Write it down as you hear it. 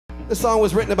This song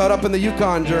was written about up in the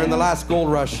Yukon during the last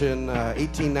gold rush in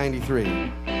 1893.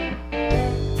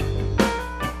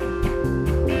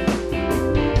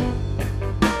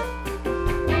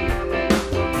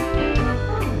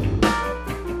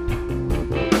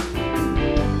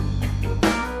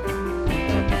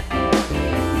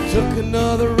 Took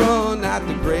another run at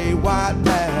the gray-white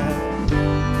path.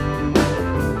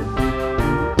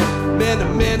 Many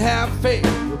men have faith,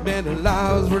 but many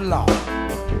lives were lost.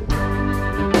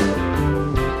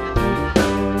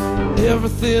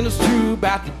 Everything is true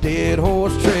about the dead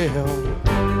horse trail.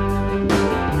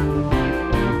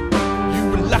 You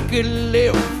were lucky to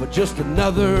live for just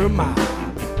another mile.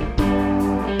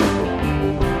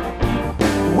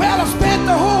 Well, I spent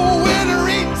the whole winter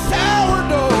eating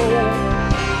sourdough.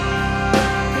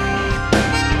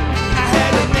 I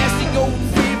had a nasty gold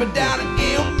fever down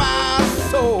in my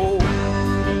soul.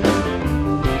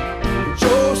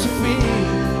 Josephine,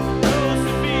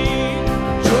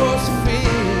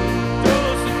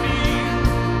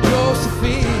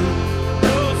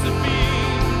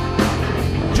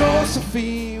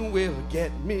 Josephine will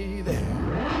get me there.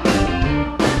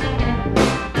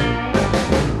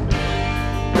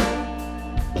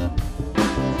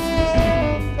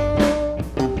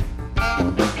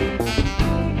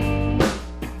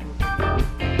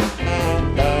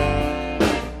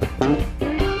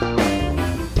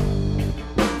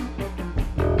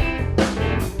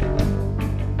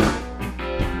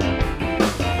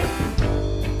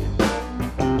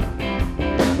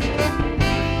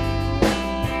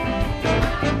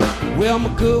 Well, my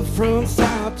good friend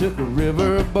Sal took a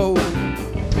river boat,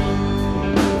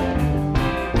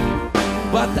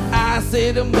 but the ice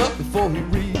ate him up before he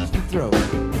reached the throat.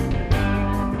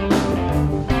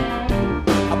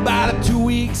 About 2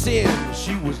 weeks in,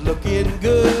 she was looking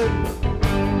good,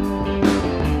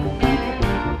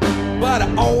 but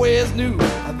I always knew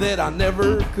that I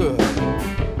never could.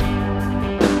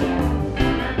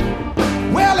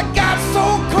 Well, it got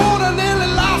so cold I nearly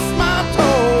lost my toe.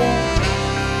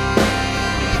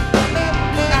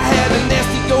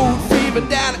 Gold fever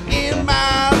down in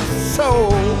my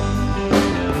soul.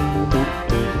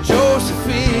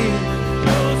 Josephine,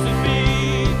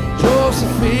 Josephine,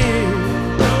 Josephine,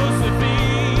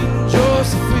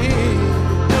 Josephine,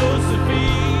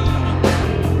 Josephine,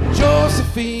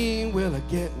 Josephine will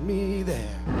get me there.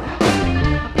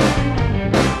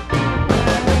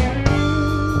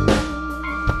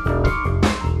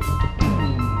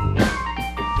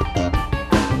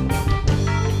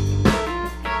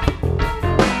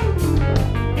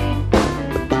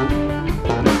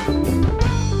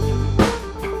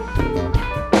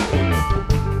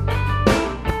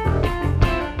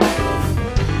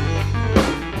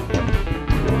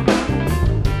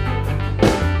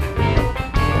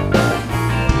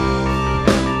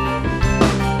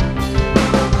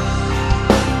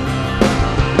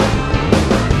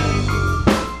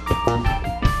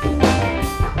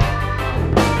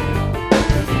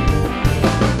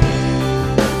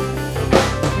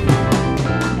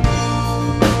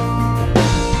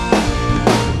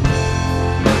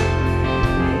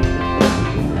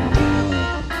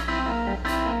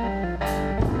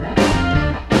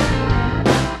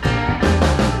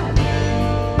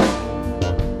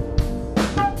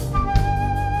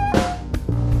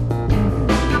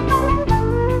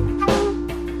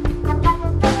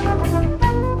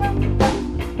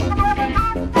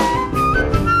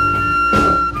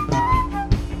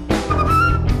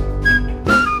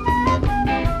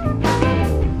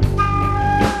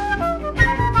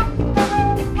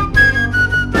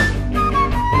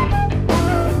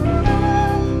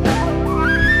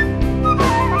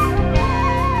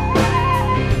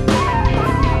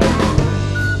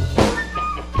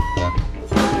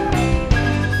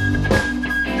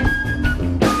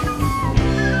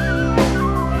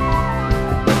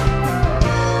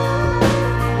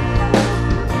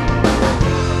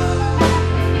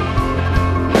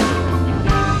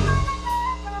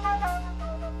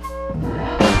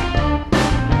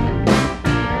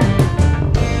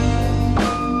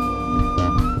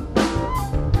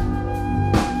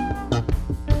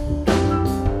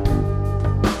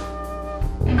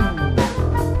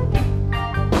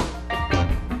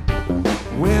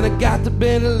 When I got to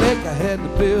Benny Lake, I had to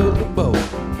build a boat.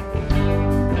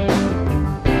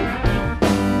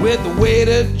 With the weight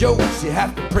of jokes, you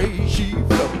have to pray she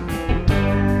float.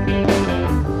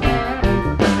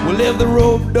 Well, if the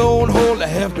rope don't hold, I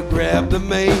have to grab the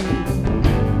mane.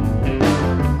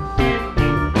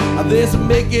 This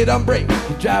make it unbreak,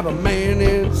 you drive a man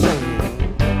insane.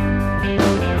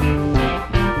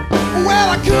 Well,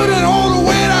 I couldn't hold the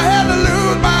weight, I had to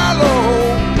lose my load.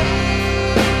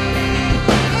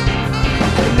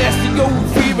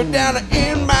 fever down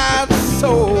in my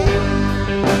soul.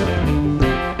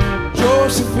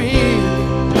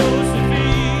 Josephine,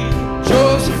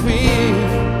 Josephine,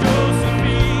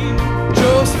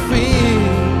 Josephine,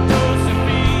 Josephine,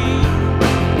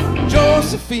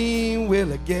 Josephine,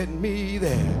 will it get me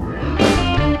there?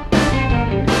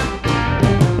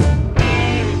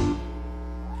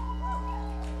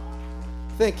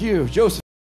 Thank you, Josephine.